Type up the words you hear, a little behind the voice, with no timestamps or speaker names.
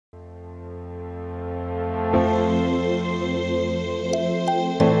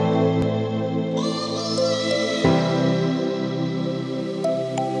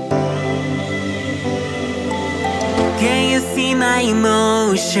my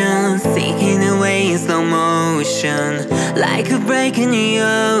emotions, taking away in slow motion, like a break in the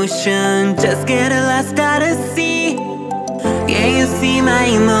ocean. Just get lost out at sea. Can you see my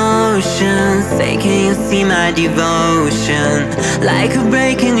emotions? Say, can you see my devotion? Like a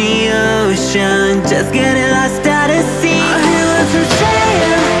break in the ocean, just get lost out at sea. I hear what you're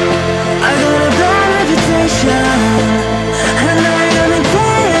saying, I got a bad reputation, and I got a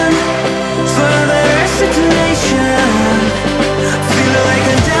plan for the situation. Feeling like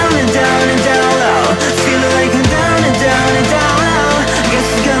I'm down and down and down low, feeling like I'm down and down and down low. Guess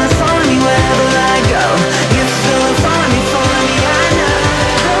it's gonna follow me wherever I go. Guess it's gonna follow me, I know.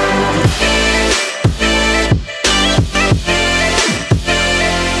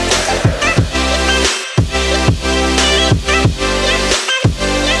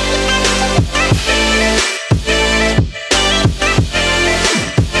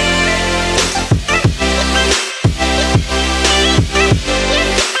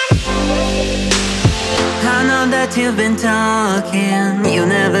 You've been talking, you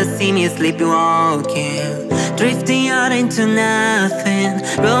never see me sleepwalking, drifting out into nothing,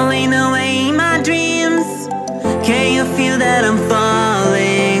 rolling away in my dreams. Can you feel that I'm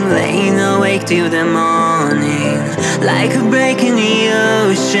falling, laying awake till the morning, like a break in the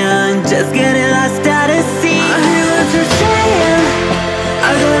ocean, just getting lost out at sea. I hear what you're saying, I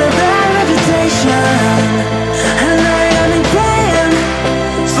got a bad reputation, and I got a plan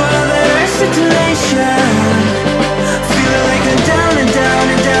for a better situation. Feeling like I'm down and down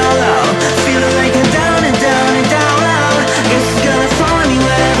and down low, feeling like I'm down and down and down low. Guess it's gonna follow me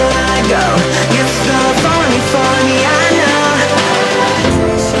wherever I go. Guess it's gonna follow me, I know.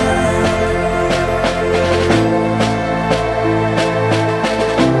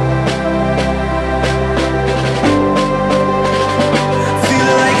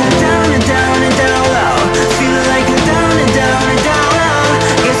 Feeling like I'm down and down and down low, feeling like I'm down and down and down low.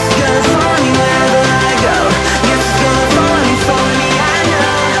 Guess it's gonna follow me wherever I go. Guess it's gonna follow me, I know.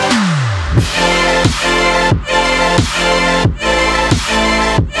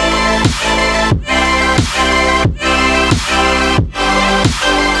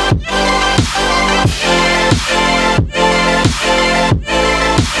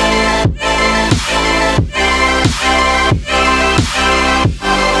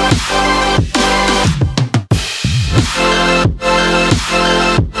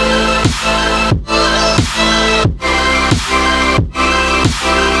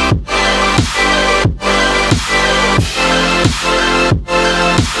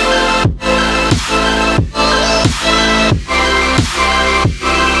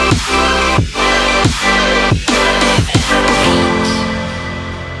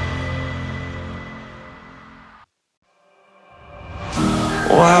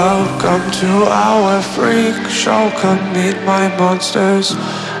 Welcome to our freak show, come meet my monsters.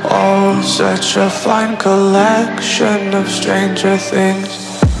 Oh, such a fine collection of stranger things.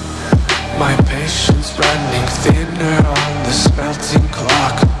 My patience running thinner on the smelting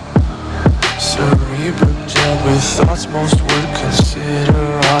clock. Cerebrum gel with thoughts most would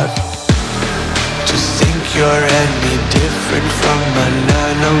consider odd. To think you're any different from an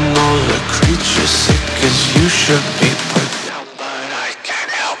animal, a creature sick as you should be put down, but I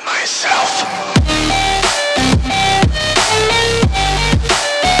can't help myself.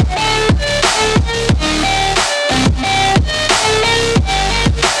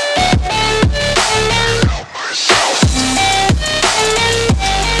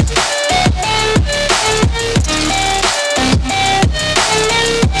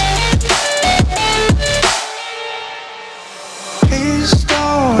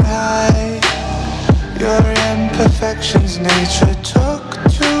 Imperfections nature took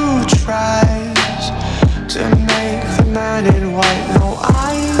 2 tries to make the man in white. No,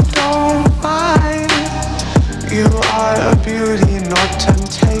 I don't mind. You are a beauty, no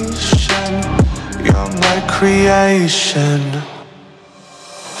temptation. You're my creation.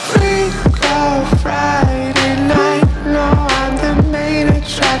 Freak of Friday night. No, I'm the main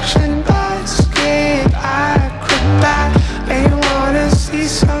attraction. Basket, acrobat. They wanna see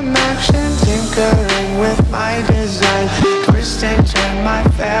some action. Tinkering with my design, twist and turn my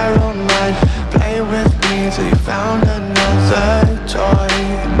feral mind. Play with me till you found another toy.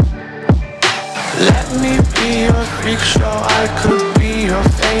 Let me be your freak show, I could be your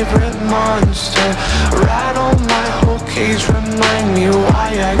favorite monster. Rattle my whole cage, remind me why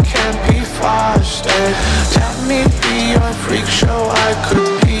I can't be fostered. Let me be your freak show, I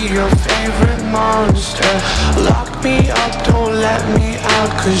could be your favorite monster. Lock me up, don't let me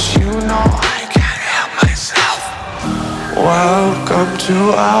out, cause you know I can't help myself. Welcome to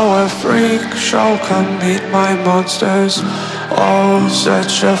our freak show, come meet my monsters. Oh,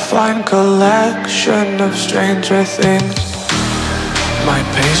 such a fine collection of stranger things. My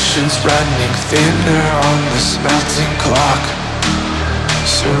patience running thinner on the smelting clock.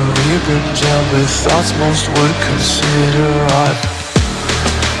 Cerebrum gel with thoughts most would consider odd.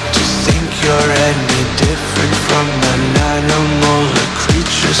 To think you're any different from an nanomolar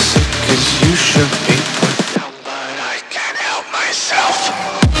creature sick as you should be put down, but I can't help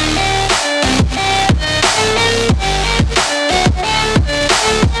myself.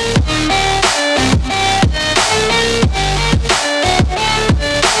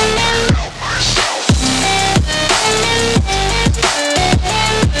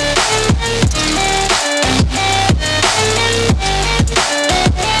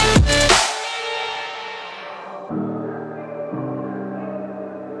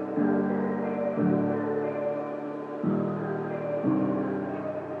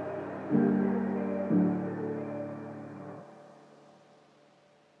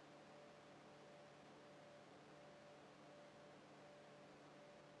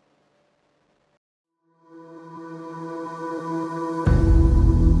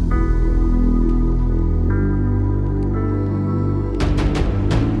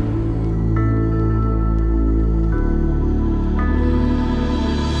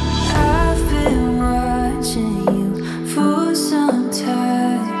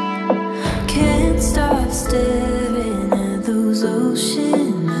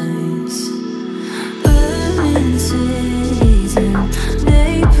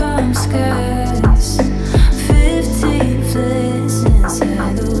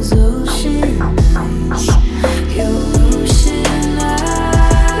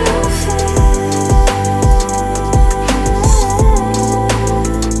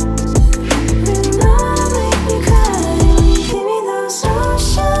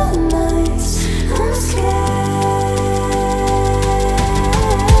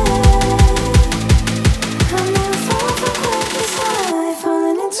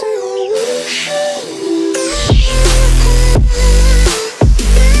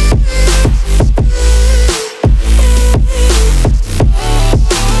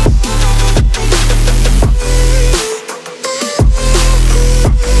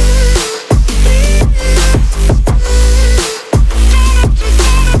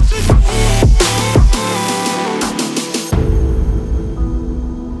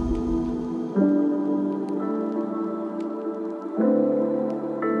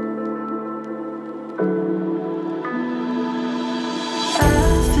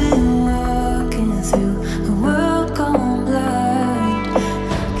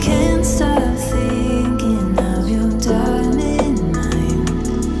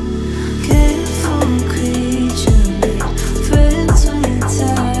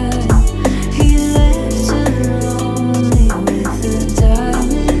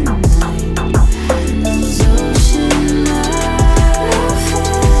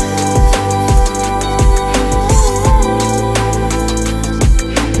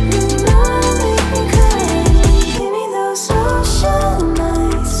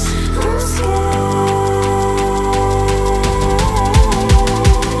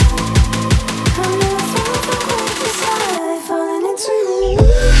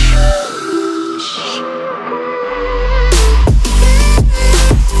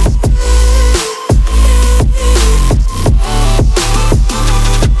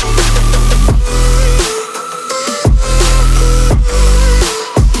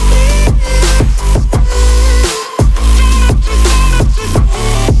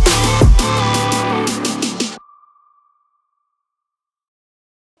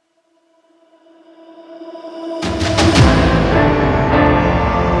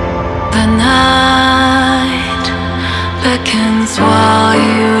 beckons while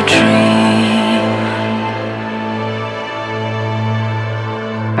you dream.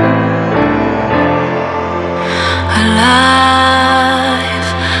 Alive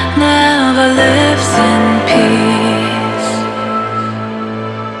never lives in peace.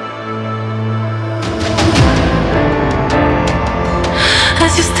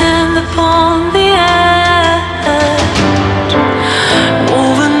 As you stand upon the edge,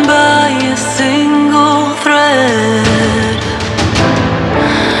 woven by a single thread,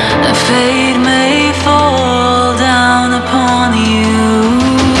 a fate may fall down upon you,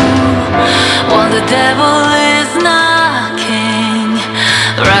 while the devil is knocking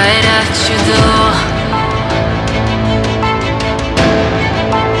right at your door.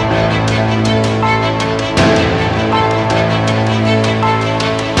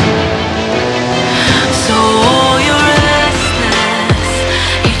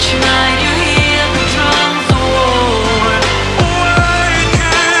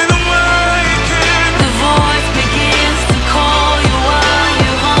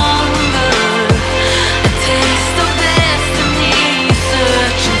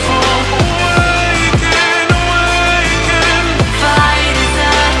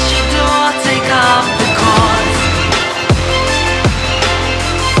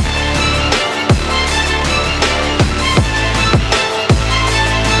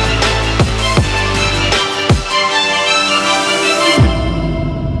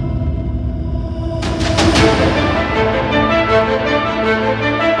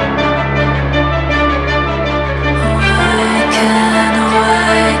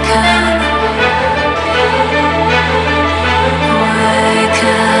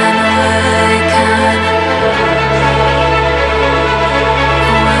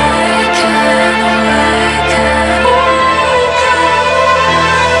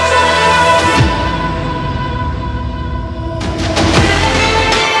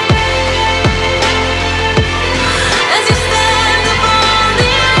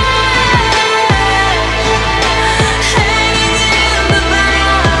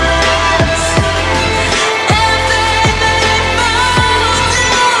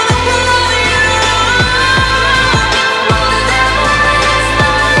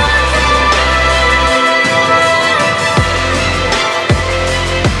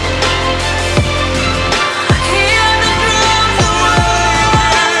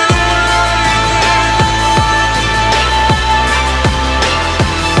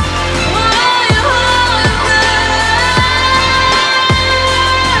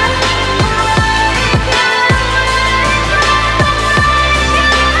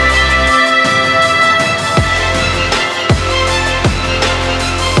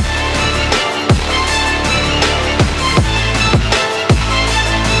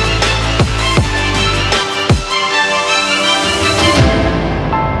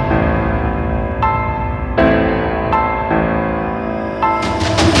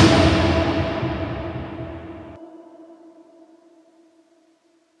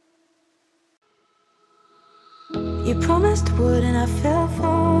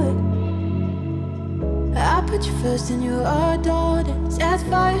 put you first and you adored it. Set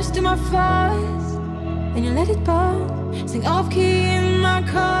fires to my fires and you let it burn. Sing off key in my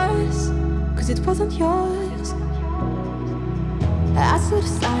curse, cause it wasn't yours. I saw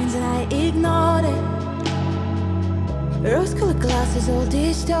the signs and I ignored it. Rose-colored glasses all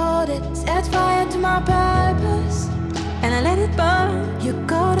distorted. Set fire to my purpose and I let it burn. You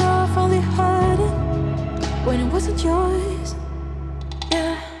got off only hurting when it wasn't yours.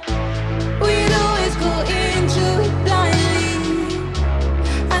 Yeah, we'd always go into it blindly.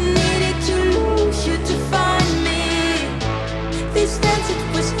 I needed to lose you to find me. This dance, it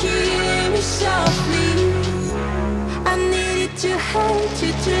was killing me softly. I needed to hurt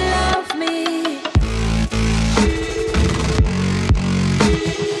you to love me.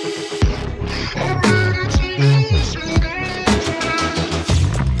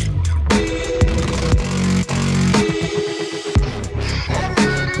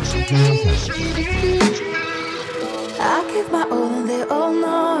 I give my all and they all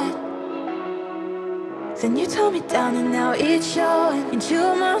know it. Then you tore me down and now it's showing. And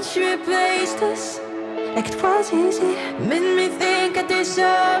too much replaced us like it was easy. Made me think I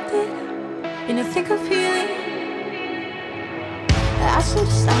deserved it. In the thick of healing, I saw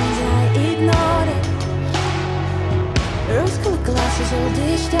the signs and I ignored it. Rose-colored glasses all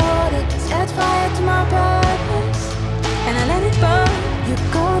distorted. Set fire to my purpose and I let it burn. You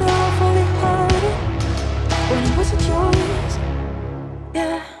got off only hurting when it wasn't yours.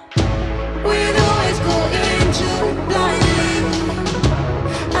 Yeah, we'd always go into it blindly.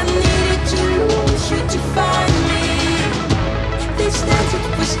 I needed to lose you to find me. This dance, it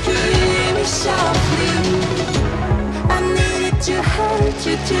was killing me softly. I needed to hurt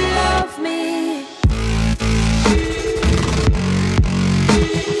you to love me.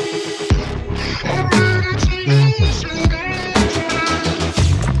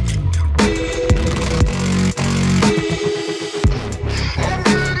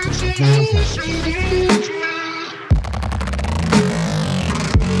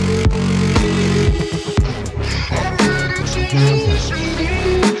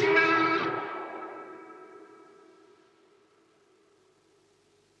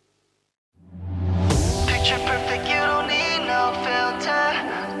 Picture perfect, you don't need no filter.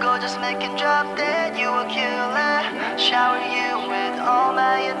 Go just make it drop dead, you a killer. Shower you with all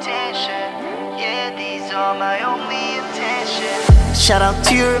my attention. Yeah, these are my only intentions. Shout out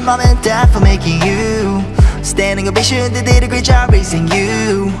to your mom and dad for making you. Standing ovation, they did a great job raising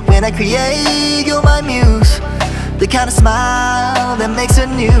you. When I create, you're my muse. The kind of smile that makes the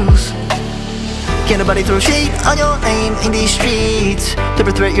news. Can't nobody throw shade on your name in these streets.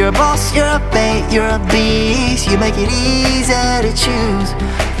 Double threat, you're a boss, you're a bait, you're a beast. You make it easy to choose.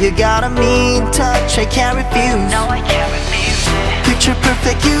 You got a mean touch, I can't refuse. No, I can't refuse it. Picture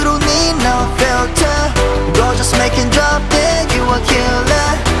perfect, you don't need no filter. Go just make it drop dead, you a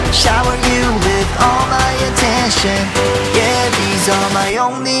killer. Shower you with all my attention. Yeah, these are my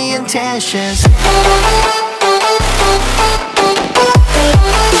only intentions.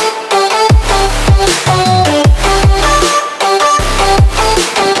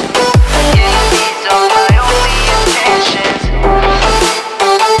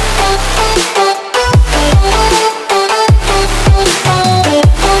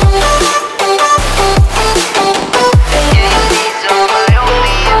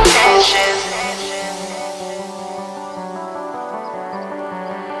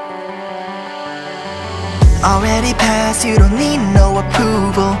 Already passed, you don't need no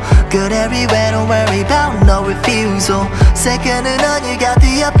approval. Good everywhere, don't worry about no refusal. Second to none, you got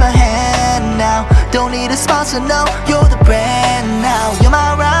the upper hand now. Don't need a sponsor, no, you're the brand now. You're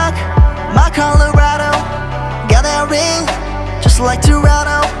my rock, my Colorado. Got that ring, just like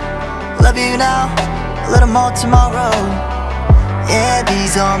Toronto. Love you now, a little more tomorrow. Yeah,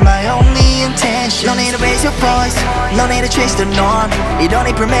 these are my only intentions. No need to raise your voice, no need to chase the norm. You don't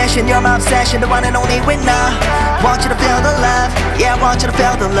need permission, you're my obsession, the one and only winner. Want you to feel the love, yeah, I want you to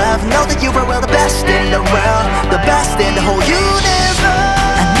feel the love. Know that you are well the best in the world, the best in the whole universe.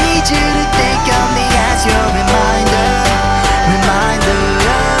 I need you to think of me as your reminder.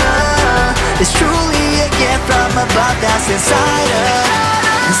 It's truly a gift from above that's inside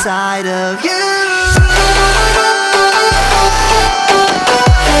of you.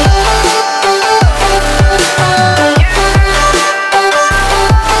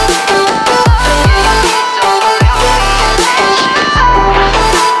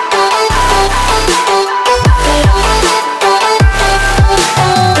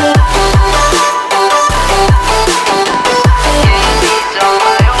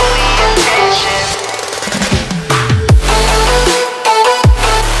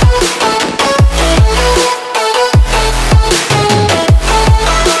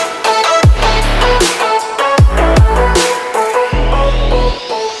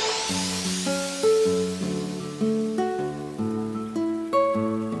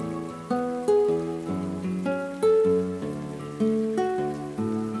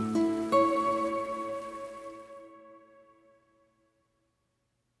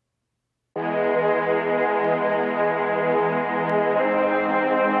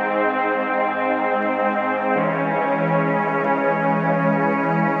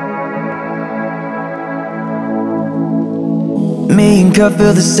 Me and Kurt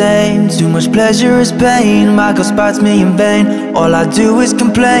feel the same. Too much pleasure is pain. My girl spots me in vain. All I do is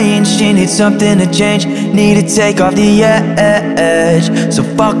complain. She needs something to change. Need to take off the edge. So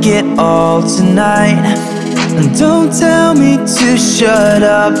fuck it all tonight. And don't tell me to shut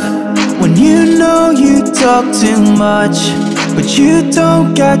up when you know you talk too much, but you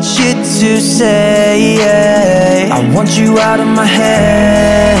don't got shit to say. I want you out of my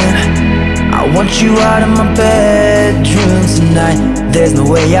head. I want you out of my bedroom tonight. There's no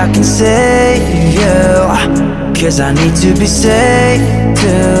way I can save you, 'cause I need to be saved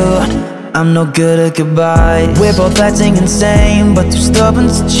too. I'm no good at goodbyes. We're both acting insane, but too stubborn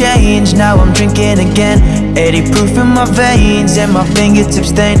to change. Now I'm drinking again, 80 proof in my veins, and my fingertips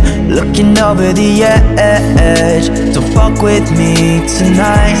stained, looking over the edge. Don't fuck with me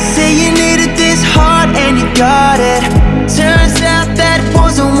tonight. Say you needed this hard and you got it. Turns out that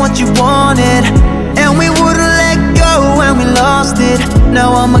wasn't what you wanted, and we wouldn't let go when we lost it. Now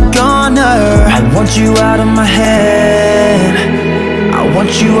I'm a goner. I want you out of my head. I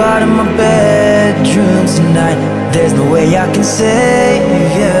want you out of my bedroom tonight. There's no way I can save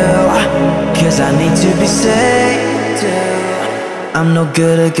you, 'cause I need to be saved too. I'm no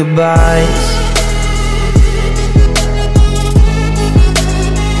good at goodbyes.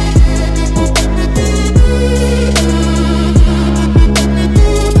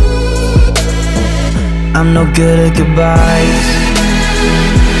 I'm no good at goodbyes.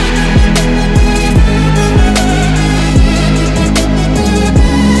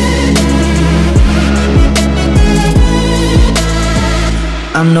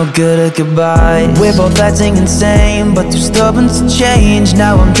 I'm no good at goodbye. We're both acting insane, but too stubborn to change.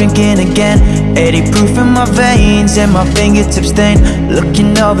 Now I'm drinking again, 80 proof in my veins, and my fingertips stained,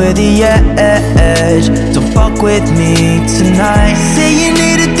 looking over the edge. Don't fuck with me tonight. Say you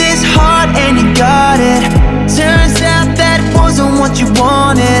needed this hard and you got it. Turns out that wasn't what you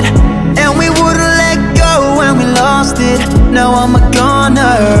wanted, and we wouldn't let go when we lost it. Now I'm a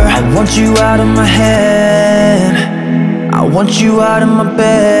goner. I want you out of my head. I want you out of my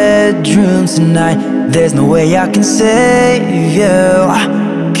bedroom tonight. There's no way I can save you,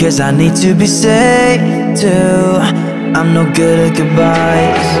 'cause I need to be saved too. I'm no good at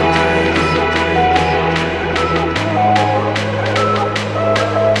goodbyes.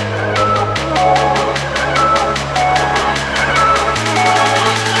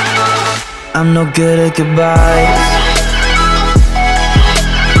 I'm no good at goodbyes.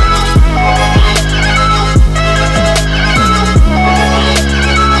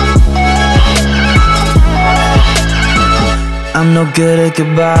 I'm no good at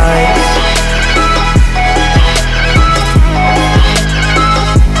goodbyes.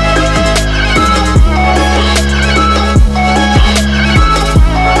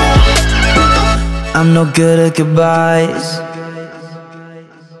 I'm no good at goodbyes.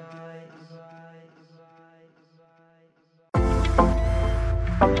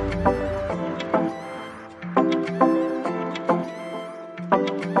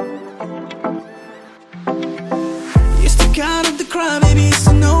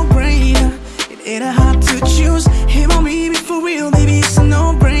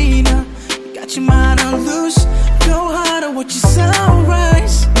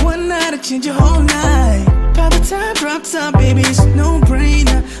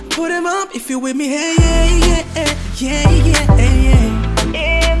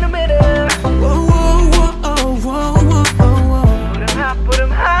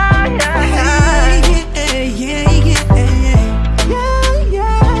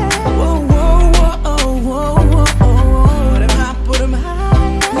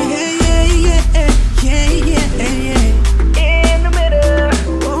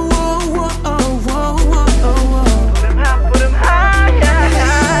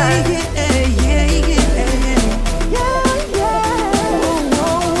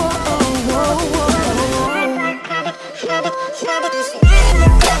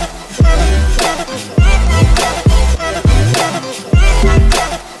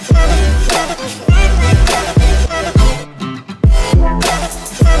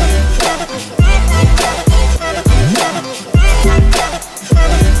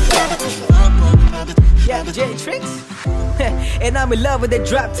 And I'm in love with the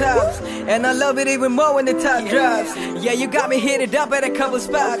drop tops, and I love it even more when the top drops. Yeah, you got me heated up at a couple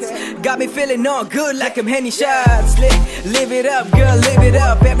spots. Got me feeling all good like I'm Henny shots. Live it up, girl, live it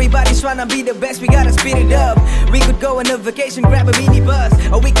up. Everybody's trying to be the best, we gotta speed it up. We could go on a vacation, grab a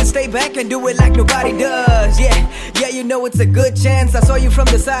minibus, or we can stay back and do it like nobody does. Yeah, you know it's a good chance. I saw you from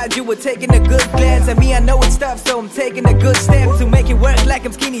the side, you were taking a good glance. And me, I know it's tough, so I'm taking a good step to make it work like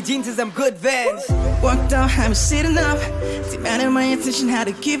I'm skinny jeans and I'm good Vans. Walked out, I'm sitting up, demanding my attention, had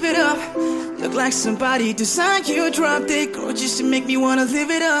to give it up. Look like somebody designed you, dropped it, gorgeous to make me wanna live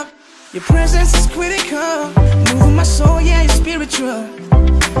it up. Your presence is critical, moving my soul, yeah, you're spiritual.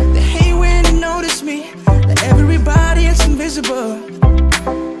 They hate when they notice me, that everybody is invisible.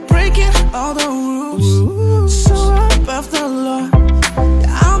 Breaking all the rules, so above the law.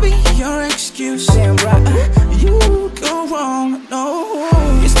 I'll be your excuse. Damn right, you go wrong, no.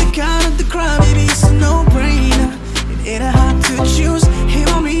 It's the kind of the crowd, baby, it's a no-brainer. It ain't hard to choose, hate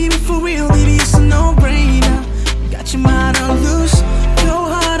on me for real, baby, it's a no-brainer. Got your mind on loose, go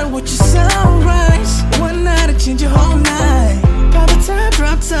hard on what you sunrise. One night to change your whole night. Pop a top,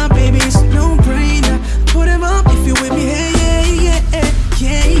 drop top, baby, it's a no-brainer. Put him up if you're with me, hey, yeah, yeah,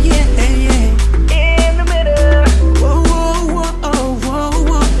 yeah, yeah, yeah, yeah. In the middle. Whoa, whoa, whoa, whoa,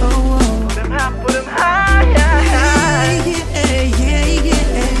 whoa, whoa, whoa. Put him high, put him high, yeah, yeah, yeah, yeah, yeah,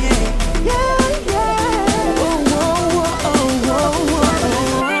 yeah, yeah, yeah. Whoa, whoa, whoa, whoa,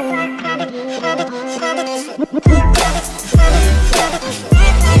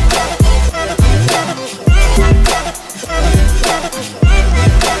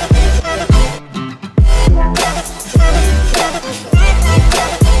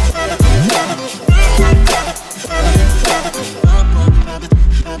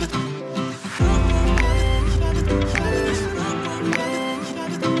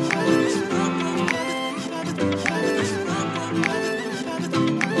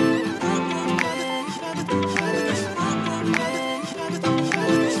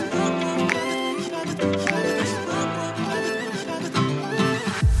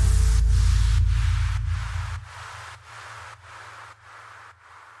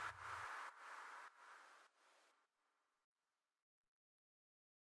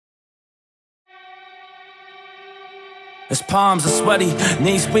 His palms are sweaty,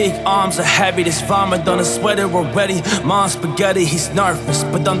 knees weak, arms are heavy. This vomit on his sweater already. Mom's spaghetti, he's nervous,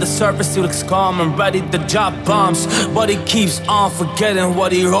 but on the surface he looks calm and ready to drop bombs. But he keeps on forgetting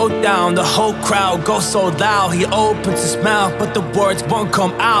what he wrote down. The whole crowd goes so loud, he opens his mouth, but the words won't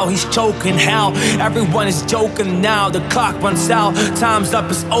come out. He's choking how everyone is joking now. The clock runs out, time's up,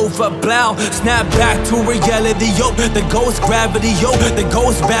 it's over, blow. Snap back to reality, yo. There goes gravity, yo. There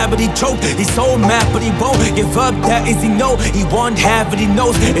goes gravity, choke. He's so mad, but he won't give up that easy. No, he won't have it, he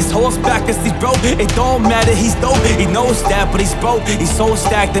knows his horse back as he's broke. It don't matter, he's dope, he knows that, but he's broke. He's so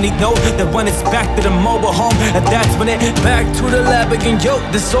stacked and he knows that when it's back to the mobile home, and that's when it back to the lab again. Yo,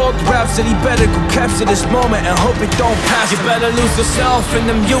 this old rap said he better go capture this moment and hope it don't pass. You better lose yourself in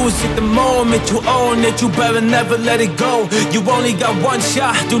the music the moment you own it. You better never let it go. You only got one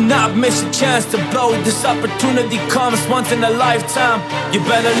shot, do not miss a chance to blow. This opportunity comes once in a lifetime. You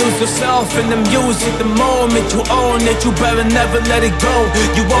better lose yourself in the music the moment you own it. You better never let it go.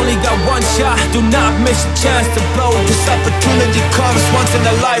 You only got one shot, do not miss a chance to blow. This opportunity comes once in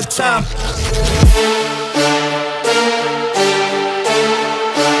a lifetime.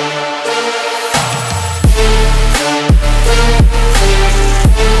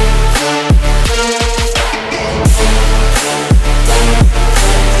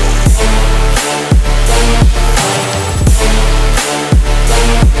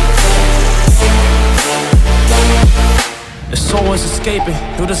 Always escaping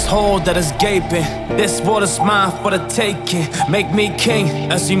through this hole that is gaping. This world is mine for the taking. Make me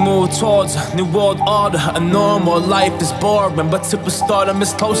king as we move towards a new world order. A normal life is boring, but superstardom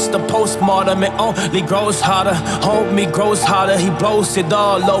is close to postmortem. It only grows harder, homie grows harder. He blows it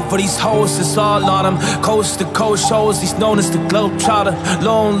all over these hoes, it's all on him. Coast to coast shows, he's known as the globetrotter.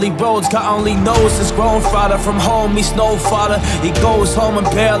 Lonely roads, God only knows his grown father. From home, he's no father. He goes home and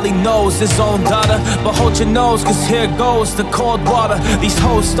barely knows his own daughter. But hold your nose, cause here goes the cold water. These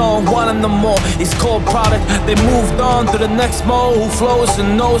hoes don't want him no more. He's cold product. They moved on to the next mo who flows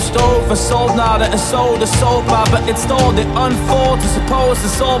in no stove and sold nada and sold the soap opera. It's told, it unfolds. I suppose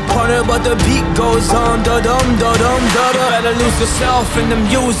it's all partner, but the beat goes on. Da dum da dum da da. You better lose yourself in the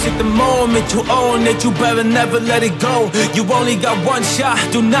music the moment you own it. You better never let it go. You only got one shot,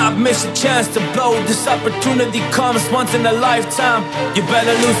 do not miss a chance to blow. This opportunity comes once in a lifetime. You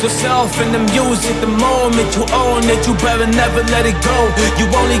better lose yourself in the music the moment you own it. You better never let it go. You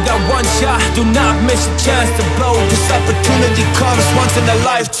only got one shot, do not miss a chance to blow. This opportunity comes once in a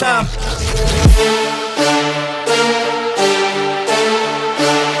lifetime.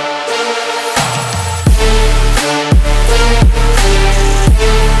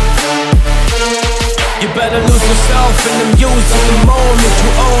 in the music, the moment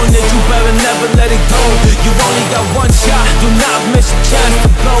you own it, you better never let it go. You only got one shot, do not miss a chance to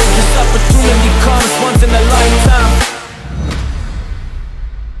blow. This opportunity comes once in a lifetime.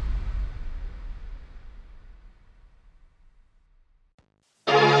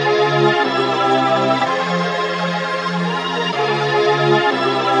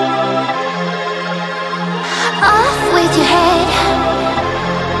 Off with your head,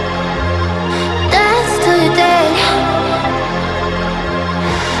 dance till you're dead.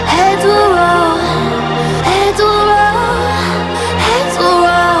 Heads will roll, heads will roll, heads will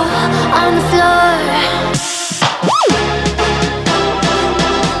roll on the floor.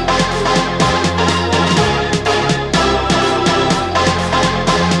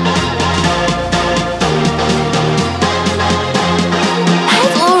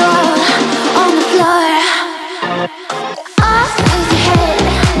 Heads will roll on the floor. Off with your head,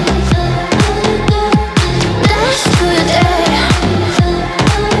 dance till you're dead.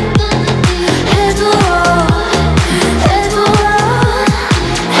 Heads will roll, heads will roll,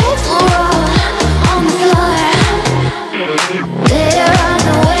 heads will roll on the floor. There on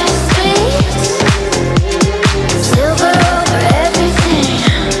the West Street, silver over everything.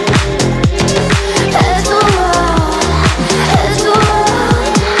 Heads will roll, heads will roll,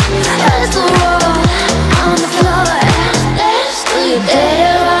 heads will roll on the floor. Dance till you're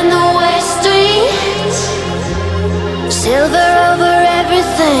dead on the West Street, silver over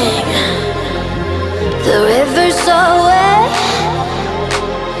everything. The river's so wet,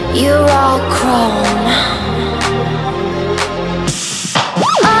 you're all chrome.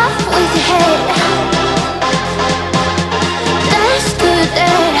 Off with your head, dance till you're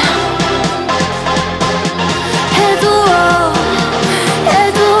dead. Heads will roll,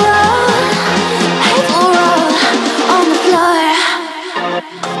 heads will roll, heads will roll on the floor.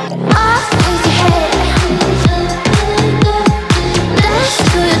 Off with your head, dance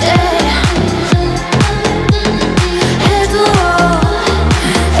till you're dead. Heads will roll,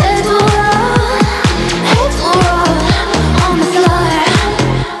 heads will roll, heads will roll on the floor.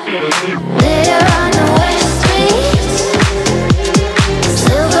 There on the West Street,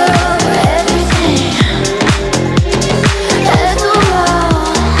 silver over everything. Heads will roll,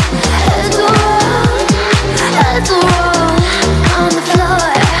 heads will roll, heads will roll on the floor.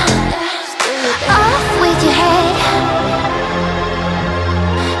 Off with your head,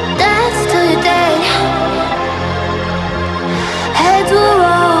 dance till you're dead. Heads will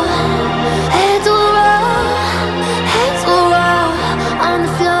roll, heads will roll, heads will roll on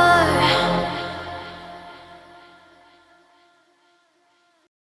the floor.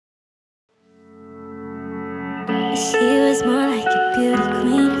 She was more like a beauty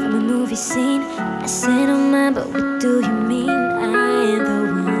queen from a movie scene. I said, oh man, but what do you mean? I am the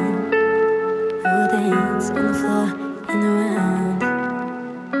one who'll dance on the floor and around.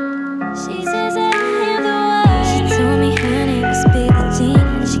 She says I am the one. She told me her name was Baby Jean,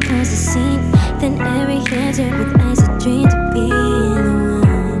 and she caused a scene. Then Eric had her with eyes that dream to be the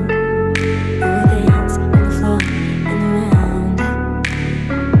one who'll dance on the floor and around.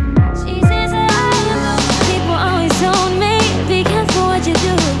 She says I am the one. People always told me, be careful what you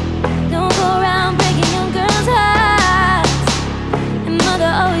do. Don't go around breaking young girls' hearts. And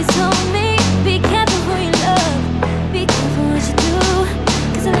mother always told me, be careful who you love.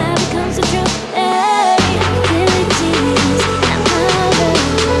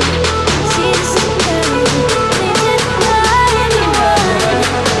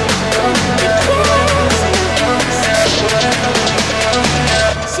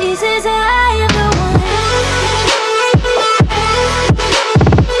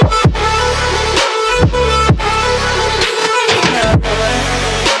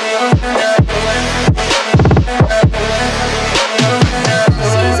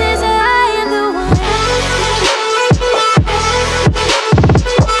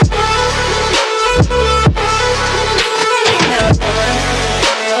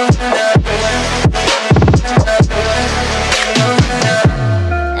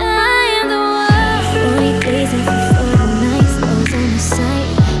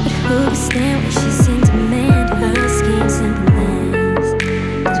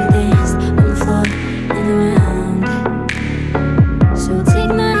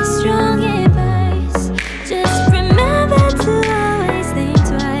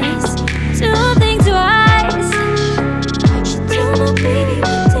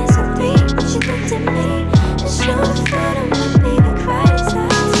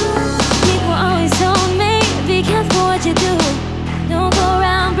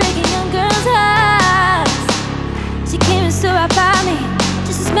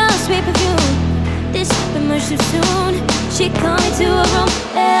 push too soon. She called me to a room.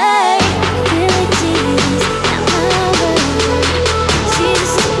 Hey, feel like Jesus, I'm over.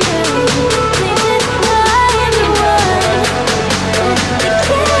 She's a girl, thinks that I am the one.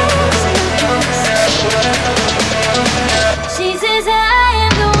 She says I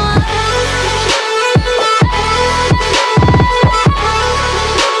am the one.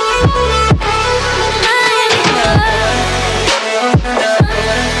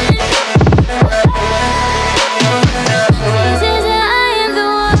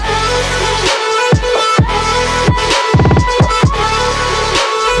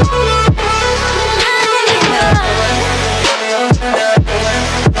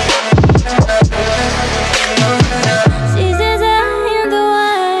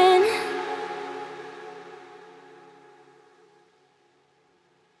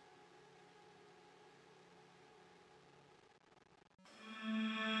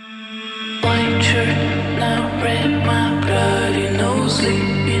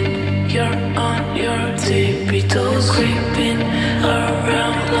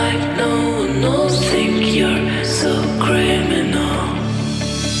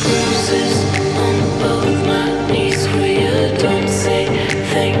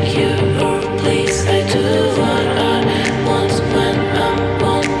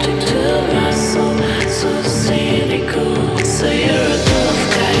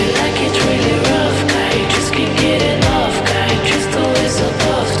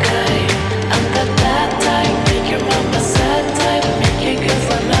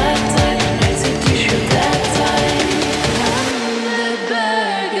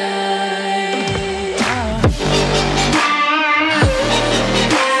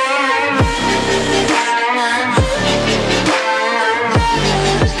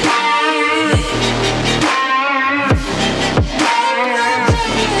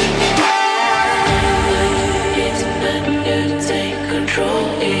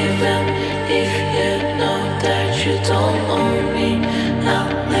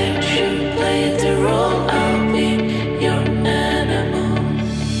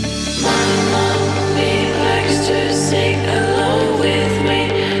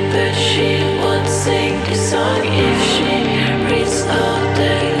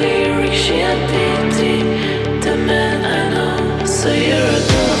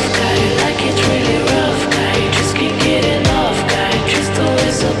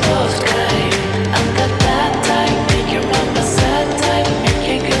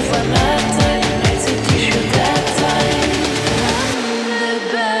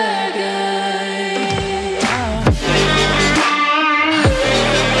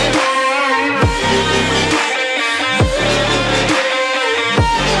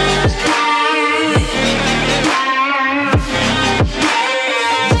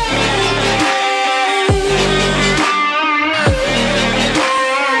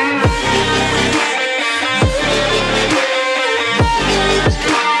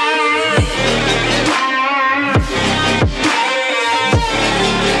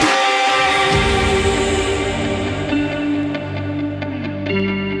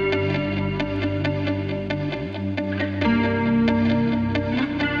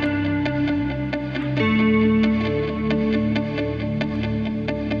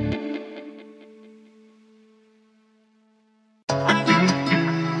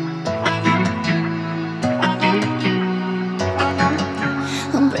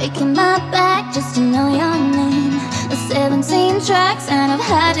 breaking my back just to know your name. The 17 tracks and I've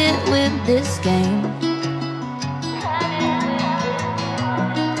had it with this game.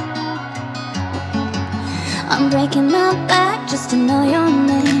 I'm breaking my back just to know your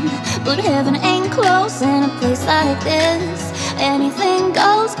name. But heaven ain't close in a place like this. Anything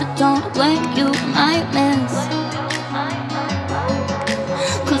goes, but don't blink, you might miss.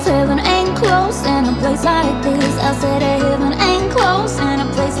 Cause heaven ain't close in a place like this. I said heaven ain't close in a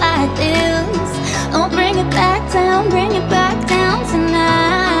place like this. Don't bring it back down, bring it back down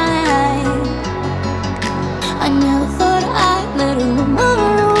tonight. I never thought I'd let a rumor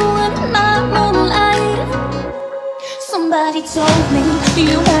ruin my moonlight. Somebody told me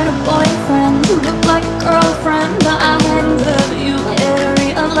you had a boyfriend who looked like a girlfriend, but I hadn't heard you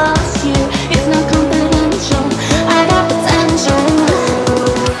area of last year. It's not confidential, I got potential.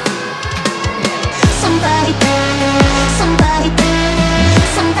 Somebody, somebody,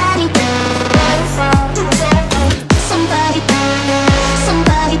 somebody, somebody, somebody, somebody,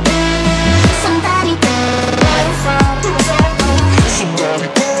 somebody, somebody,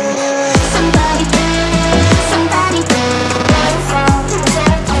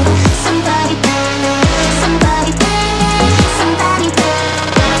 somebody,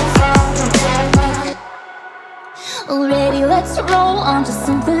 on to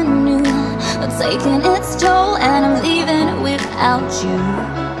something new, taking its toll, and I'm leaving it without you.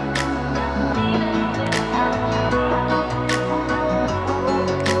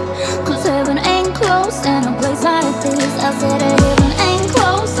 Cause heaven ain't close in a place like this. I said heaven ain't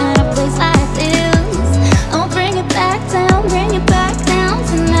close in a place like this. I'll bring it back down, bring it back down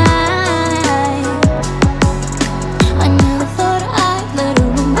tonight. I never thought I'd let a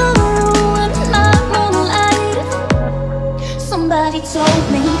woman ruin my moonlight. Somebody told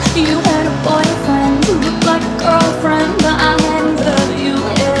me you had a boyfriend who looked like a girlfriend, but I hadn't heard you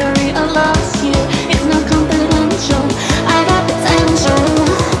ever realize you. It's not confidential, I got potential.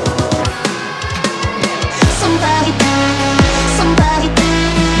 Somebody, somebody,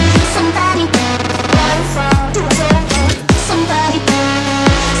 somebody, boyfriend, somebody, somebody,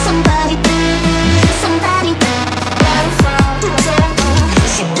 somebody, boyfriend,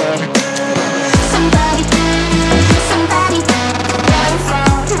 somebody, somebody, somebody,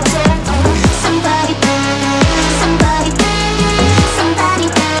 boyfriend, somebody, somebody, somebody,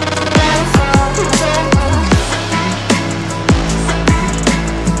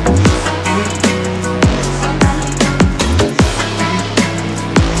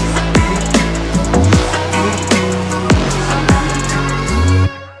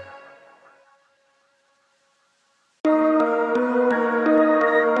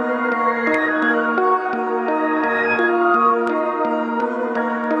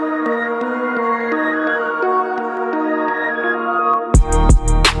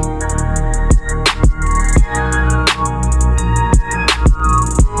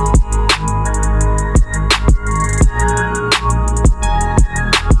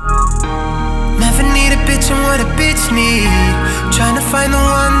 Never need a bitch and what a bitch need. Trying to find the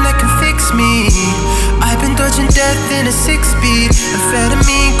one that can fix me. I've been dodging death in a 6-speed.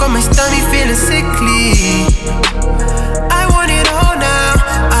 Amphetamine got my stomach feeling sickly. I want it all now.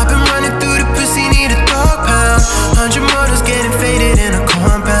 I've been running through the pussy, need a dog pound. 100 models getting faded in a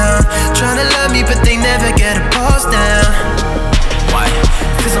compound. Trying to love me but they never get a pulse down. Why?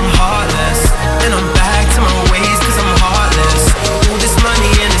 Cause I'm heartless. And I'm back to my ways cause I'm heartless. All this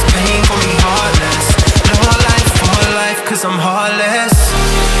money and this pain got me heartless. No more life for life cause I'm heartless.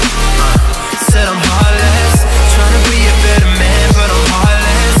 Said I'm heartless. Trying to be a better man but I'm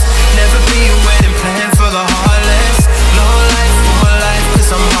heartless. Never be a wedding plan for the heartless. No life for life cause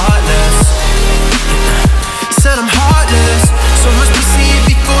I'm heartless. Said I'm heartless. So much pussy it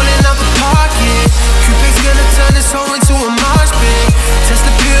be falling out the pocket. Cupid's gonna turn this hole into a marsh pit. Test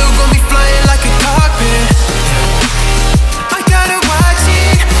the pill got me flying like a carpet. I gotta watch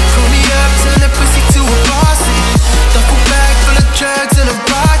it. Call me up, turn the pussy to a faucet. Duffel bag full of drugs and a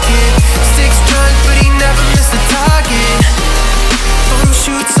rocket. 6 drunk but he never missed a target. Photo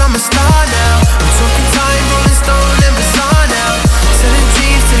shoots, I'm a star now. I'm talking time, Rolling Stone and Bazaar now. Selling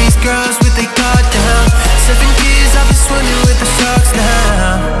dreams to these girls with their guard down. 7 years I've been swimming with the sharks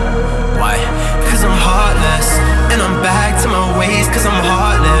now. Why? Cause I'm heartless. And I'm back to my ways cause I'm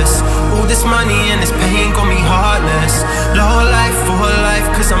heartless. All this money and this pain got me heartless. Low life for life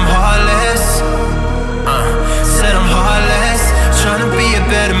cause I'm heartless. Said I'm heartless. Trying to be a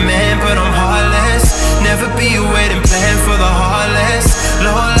better man but I'm heartless. Never be a wedding plan for the heartless.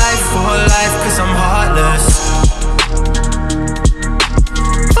 Low life for life cause I'm heartless.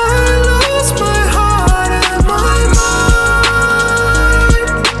 I lost my heart and my mind.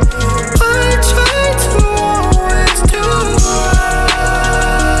 I tried to always do right.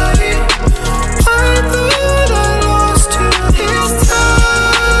 I thought I lost you this time.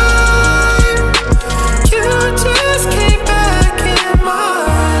 You just came back in my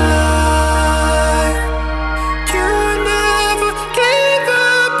life. You never gave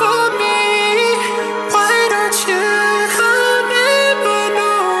up on me.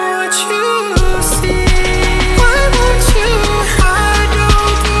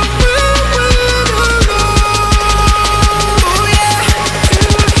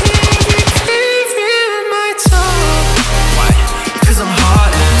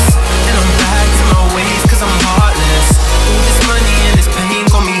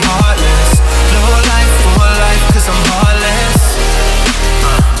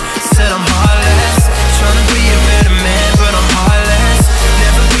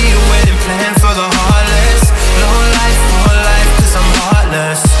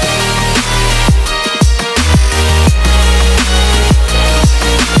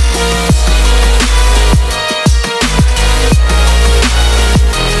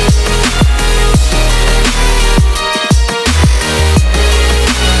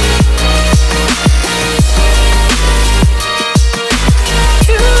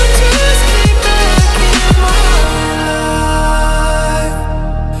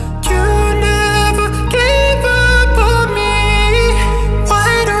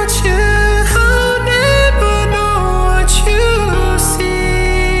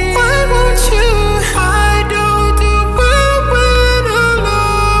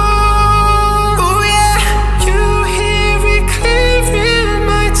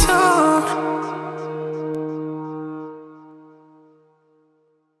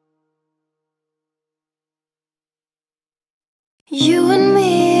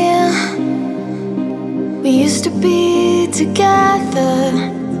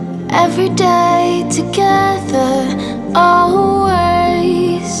 every day together,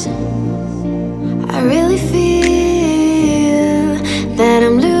 always. I really feel that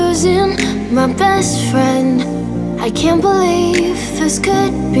I'm losing my best friend. I can't believe this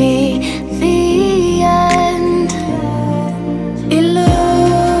could be the end. It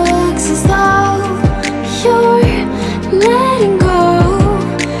looks as though you're letting go,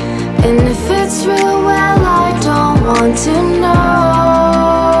 and if it's real, well, I don't want to know.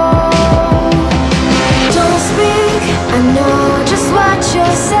 Don't speak, I know just what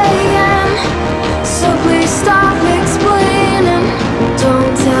you're saying, so please stop explaining.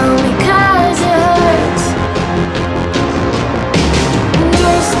 Don't tell me 'cause it hurts.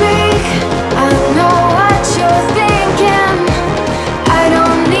 Don't speak, I know what you're thinking. I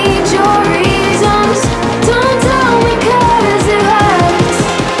don't need your reasons. Don't tell me 'cause it hurts.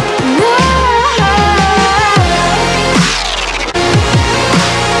 No.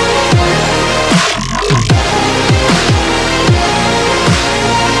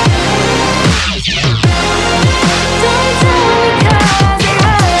 Don't tell me 'cause it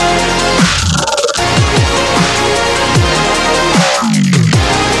hurts.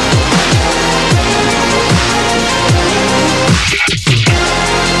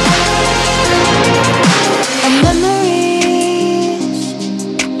 And memories,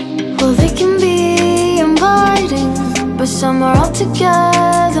 well, they can be inviting, but some are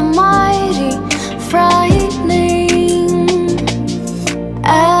altogether mighty frightening.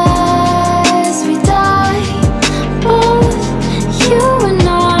 As we die, both you and I,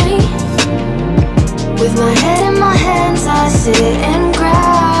 with my head in my hands, I sit and cry.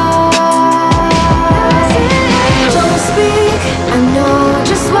 Don't speak, I know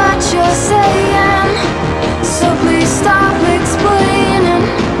just what you're saying, so please stop explaining.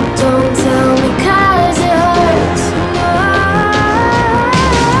 Don't tell me 'cause it hurts.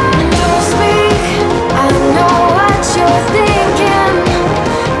 Don't speak, I know what you're thinking.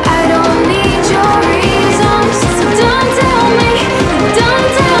 I don't need your reasons, so don't tell me, don't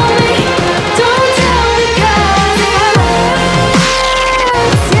tell me, don't tell me 'cause it hurts,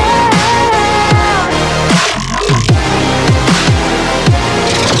 yeah.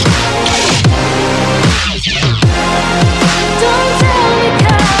 Don't tell me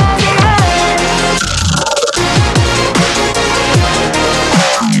 'cause it hurts.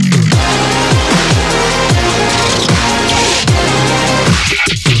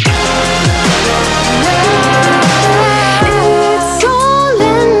 It's all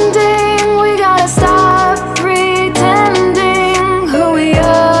ending, we gotta stop pretending who we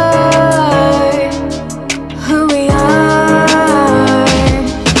are, who we are.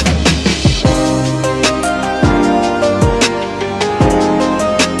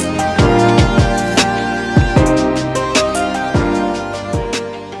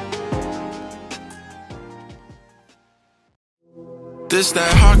 This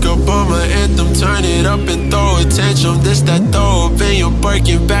that hawk up on my anthem, turn it up and throw a tantrum. This that throw up in your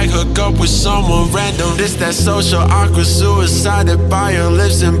Birkin bag, hook up with someone random. This that social awkward suicide that by her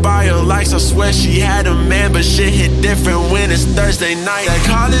lips and by her likes. I swear she had a man, but shit hit different when it's Thursday night. That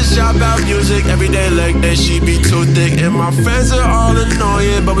college dropout music, everyday like that, she be too thick. And my friends are all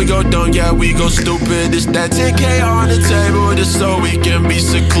annoying, but we go dumb, yeah, we go stupid. This that 10K on the table, just so we can be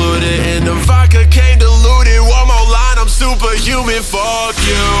secluded. And the vodka came diluted, one more line, I'm superhuman. Fuck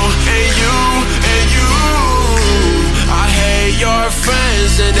you, and you, and you. I hate your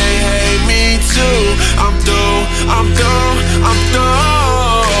friends and they hate me too. I'm through, I'm through, I'm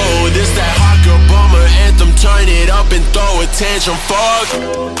through. This that hot girl bummer anthem, turn it up and throw a tantrum. Fuck.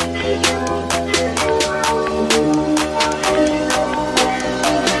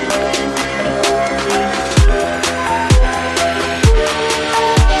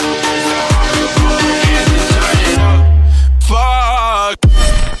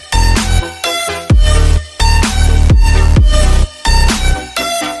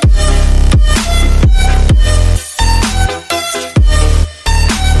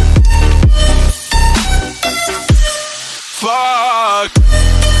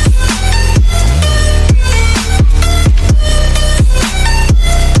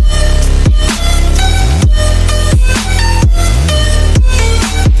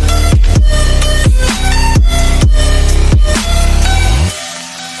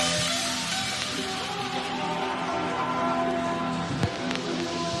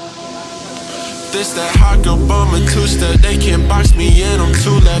 This that hot girl bummer two-step, they can't box me in, I'm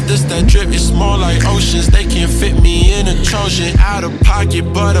too left. This that drip, it's small like oceans, they can't fit me in a Trojan. Out of pocket,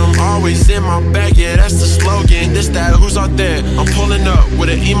 but I'm always in my bag, yeah, that's the slogan. This that who's out there, I'm pulling up with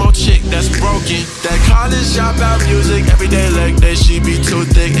an emo chick that's broken. That college dropout music, everyday like that, she be too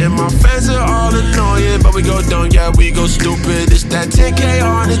thick. And my we go dumb, yeah, we go stupid. It's that 10K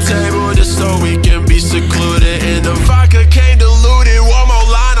on the table just so we can be secluded. And the vodka came diluted. One more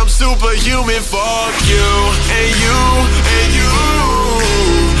line, I'm superhuman. Fuck you, and you, and you.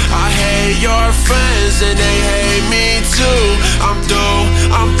 I hate your friends and they hate me too. I'm through,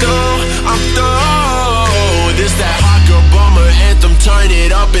 I'm through, I'm through. This that hot girl bummer anthem. Turn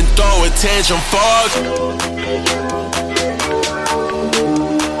it up and throw a tantrum. Fuck.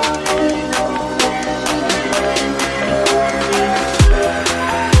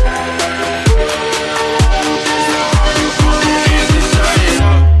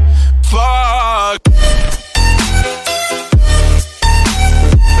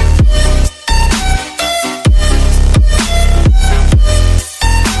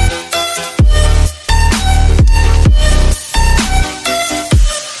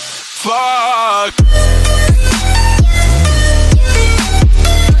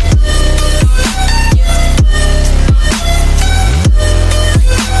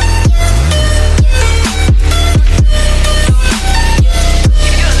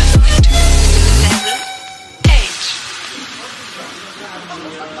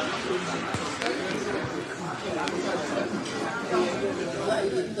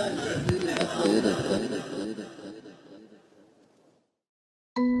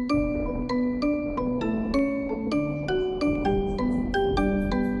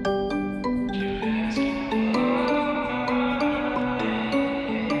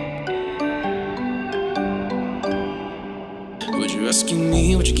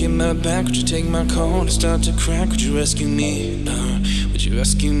 Back, would you take my call and start to crack? Would you rescue me? Would you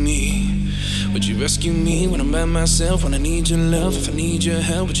rescue me? Would you rescue me when I'm by myself? When I need your love, if I need your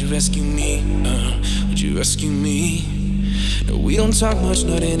help, would you rescue me? Would you rescue me? No, we don't talk much,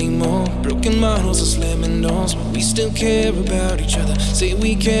 not anymore. Broken models and slamming doors, but we still care about each other. Say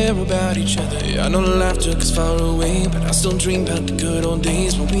we care about each other. Yeah, I know life took us far away, but I still dream about the good old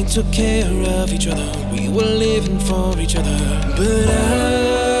days when we took care of each other. We were living for each other. But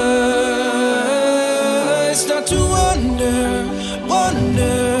I start to wonder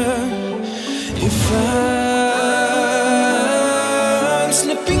if I'm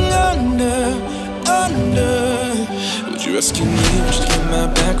slipping under. Would you rescue me? Would you get my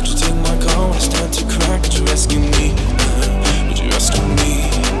back? Would you take my call when I start to crack? Would you rescue me? Would you rescue me?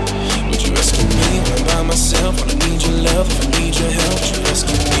 Would you rescue me when I'm by myself? When I need your love, if I need your help, would you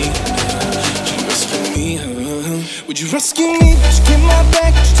rescue me? Would you rescue me? Would you rescue me? Would you get my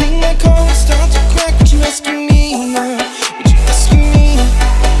back? Would you take my call and start to crack? Would you rescue me? Would you rescue me?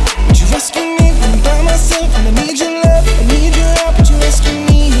 Would you rescue me when I'm by myself? When I need your love, I need your help. Would you rescue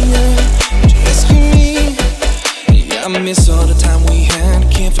me? Would you rescue me? Yeah, I miss all the time we had. I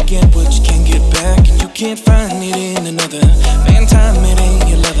can't forget what you can't get back, and you can't find it in another. Man, time it ain't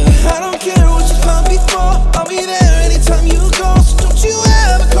your lover. I don't care what you found before. I'll be there anytime you go. So don't you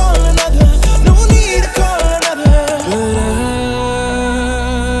ever call another. No need to call another. But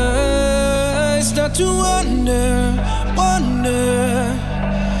I start to wonder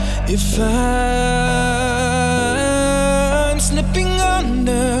if I'm slipping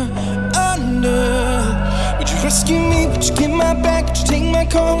under. Would you rescue me? Would you get my back? Would you take my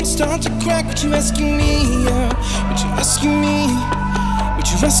call and start to crack? Would you rescue me? Would you rescue me? Would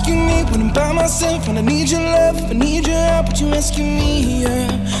you rescue me when I'm by myself? When I need your love, if I need your help, would you rescue me?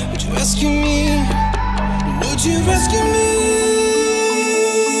 Would you rescue me? Would you rescue me?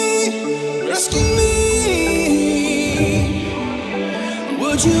 Rescue me?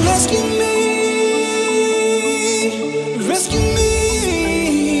 Would you rescue me? Rescue me?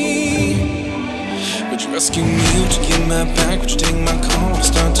 Would you rescue me? Would you get my back? Would you take my call and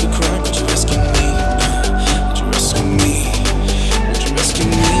start to crack? Would you rescue me? Would you rescue me? Would you rescue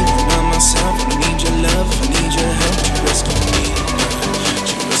me? When I'm by myself, when I need your love, if I need your help, would you rescue me? Would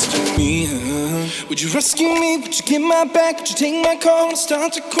you rescue me? Would you rescue me? Would you get my back? Would you take my call and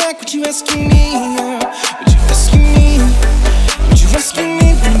start to crack? Would you rescue me? Would you rescue me? Would you rescue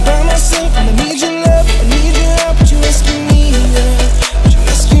me when I'm by myself? When I need your love, I need your help. Would you rescue me? Would you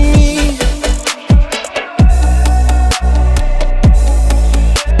rescue me?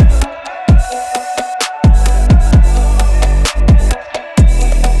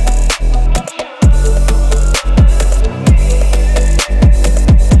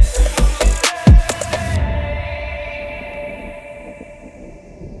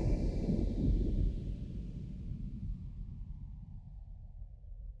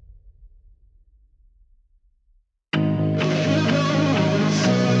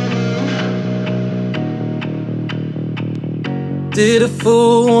 Did a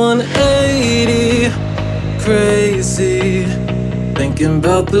full 180, crazy, thinking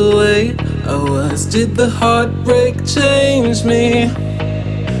about the way Did the heartbreak change me?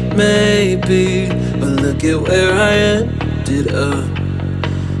 Maybe, but look at where I ended up.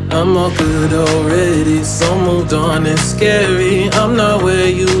 I'm all good already, so moved on, it's scary. I'm not where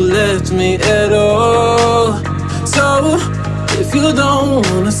you left me at all. So, if you don't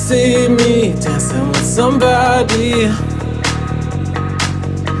wanna see me dancing with somebody,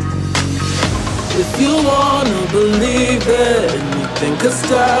 if you wanna believe that anything could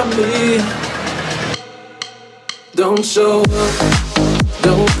stop me, don't show up,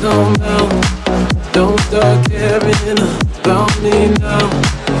 don't come out, don't start caring about me now.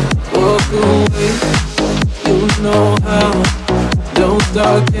 Walk away, you know how. Don't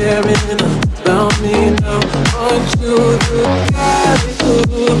start caring about me now. Aren't you the guy who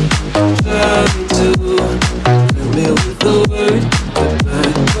tried to hurt me with the word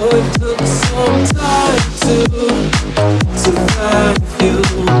goodbye? Oh, it took some time to survive you.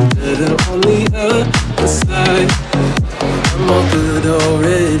 Better on the other side. I'm all good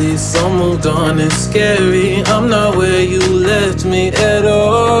already, so moved on, it's scary. I'm not where you left me at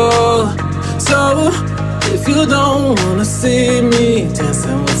all. So, if you don't wanna see me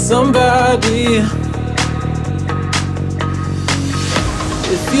dancing with somebody,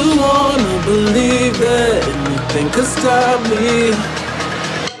 if you wanna believe that anything could stop me,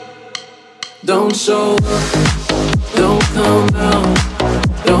 don't show up, don't come out,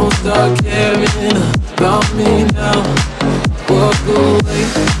 don't start caring about me now. Walk away,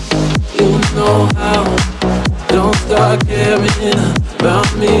 you know how. Don't start caring about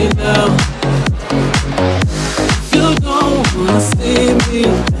me now. If you don't wanna see me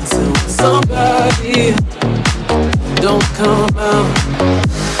dancing with somebody, don't come out.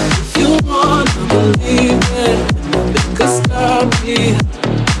 If you wanna believe that nothing could stop me,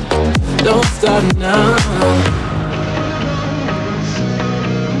 don't stop now.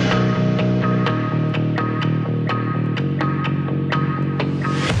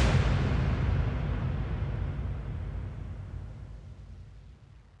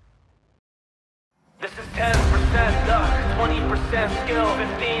 Skill,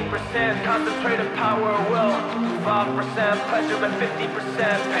 15% concentrated power of will, 5% pleasure and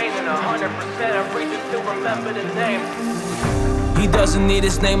 50% pain, and 100% of reason to remember the name. He doesn't need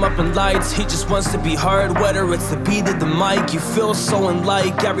his name up in lights, he just wants to be heard. Whether it's the beat of the mic, you feel so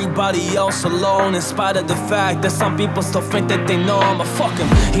unlike everybody else alone, in spite of the fact that some people still think that they know him. Fuck him,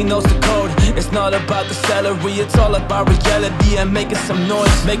 he knows the code. It's not about the salary, it's all about reality and making some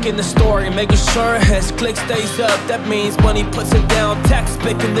noise, making the story, making sure his click stays up. That means when he puts it down, text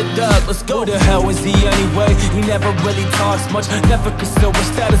picking the dub. Let's go. Who the hell is he anyway? He never really talks much, never conceal his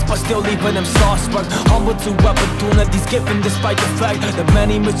status, but still leaving him sauce-struck. Humble to opportunities given, despite the fact that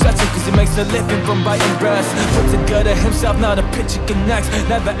many misjudge him, cause he makes a living from writing brass. Puts together himself, now the picture connects,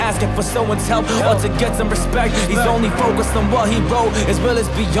 never asking for someone's help or to get some respect. He's only focused on what he wrote, his will is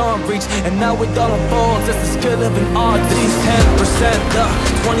beyond reach, and now it all unfolds as the skill of an artist. He's 10% luck,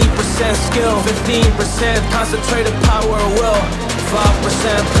 20% skill, 15% concentrated power of will,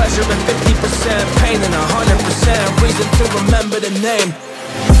 5% pleasure and 50% pain, and 100% reason to remember the name.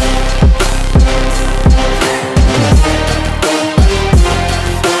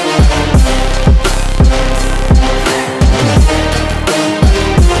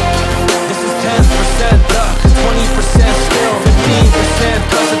 This is 10% luck, 20% skill, 15%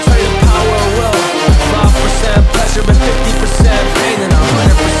 concentrated power of will, 5% pleasure and 50% pain, and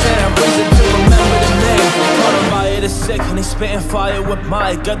 100% reason to remember the name. Caught him by it is sick and he's spitting fire with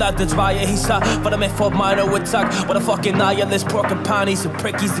my gut out the dryer. He's hot, but I'm in for minor attack. What a fucking nihilist, porcupine, he's a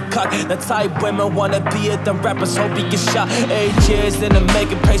prick, he's a cock. The type women wanna be it, the rappers hope he gets shot. 8 years in the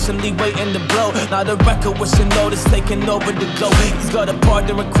making, patiently waiting to blow. Now the record wishing notice taking over the globe. He's got a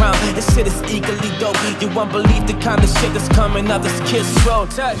partner in crown, his shit is equally dope. You won't believe the kind of shit that's coming out this kid's throat.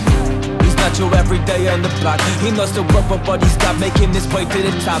 He's not your everyday on the block, he knows the work with what he's got, making his way to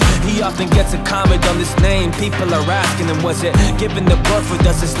the top. He often gets a comment on his name, people are asking him, was it given the birth or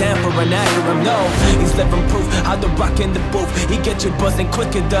does it stand for an acronym? No, he's living proof, how to rock in the booth. He get you buzzing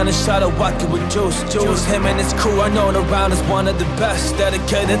quicker than a shot of vodka with juice. Him and his crew are known around as one of the best,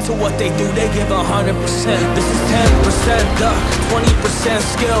 dedicated to what they do, they give 100%. This is 10% luck, 20%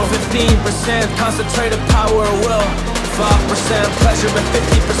 skill, 15% concentrated power of will, 5% pleasure and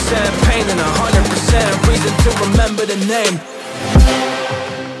 50% pain, and 100% reason to remember the name.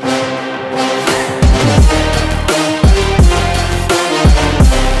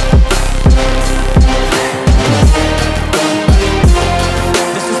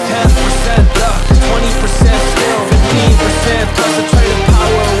 This is 10% luck, 20% skill, 15% concentrated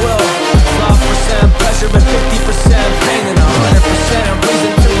power of will, 5% pleasure and 50% pain, and 100%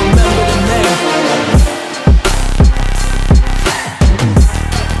 reason to remember the name.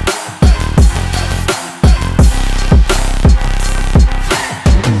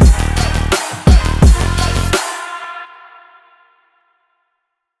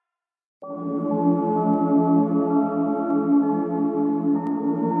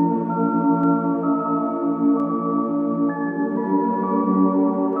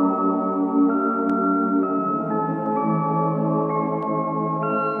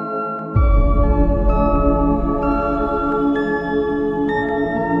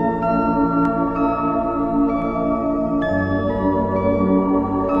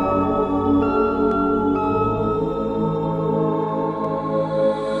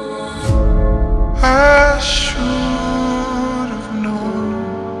 should have known.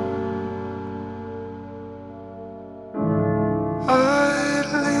 I'd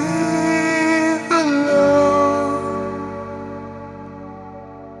leave alone.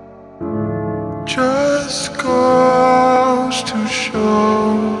 Just goes to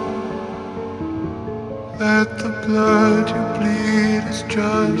show that the blood you bleed is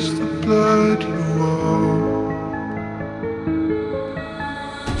just the blood you owe.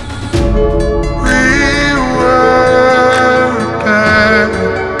 We were a pair,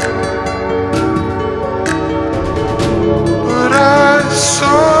 but I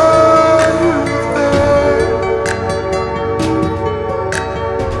saw you there.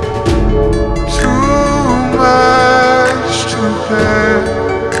 Too much to bear.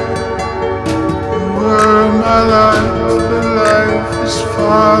 You were my life, but life is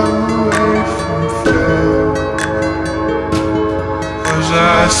far away from fair. Was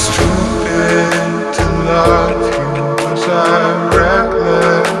I stupid to love you? Was I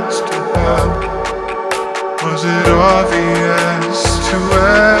reckless to help? Was it obvious to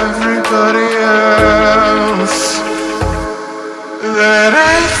everybody else that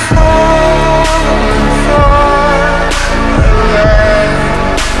I'd fallen far away?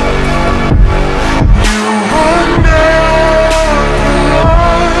 You were never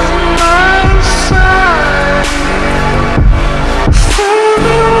on my side. For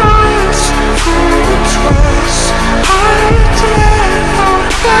me once, for twice, I did for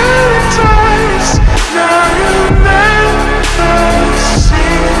paradise. Now you never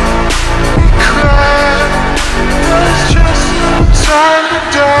see me cry. There's just no time to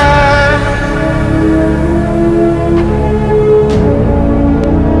die.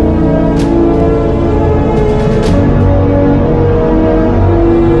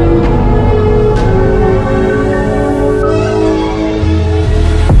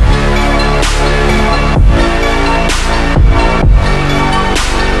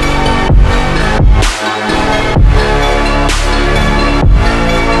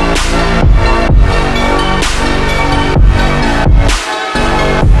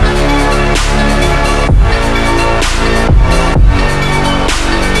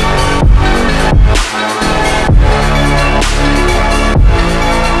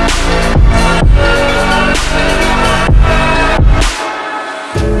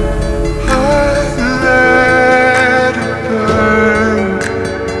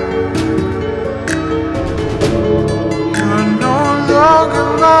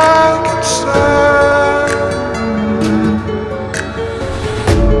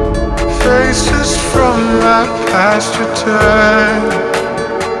 Faces from my past return.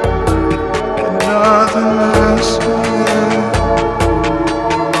 Another lesson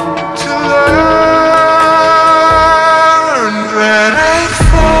to learn that I'd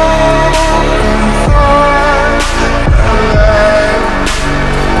fallen far away.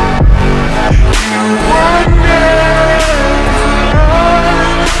 You were never on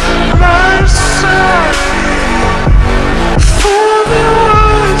my side. For me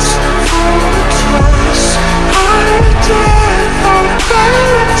once, for twice, I did for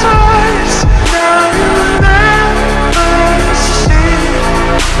paradise. Now you never see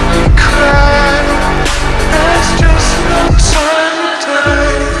me cry. There's just no time to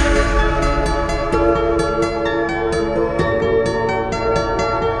die.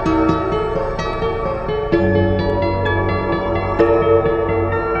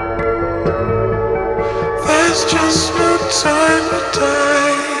 There's just no time to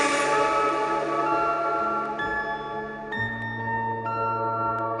die.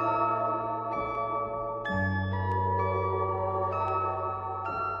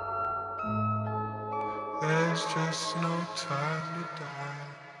 There's just no time to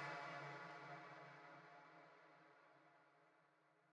die.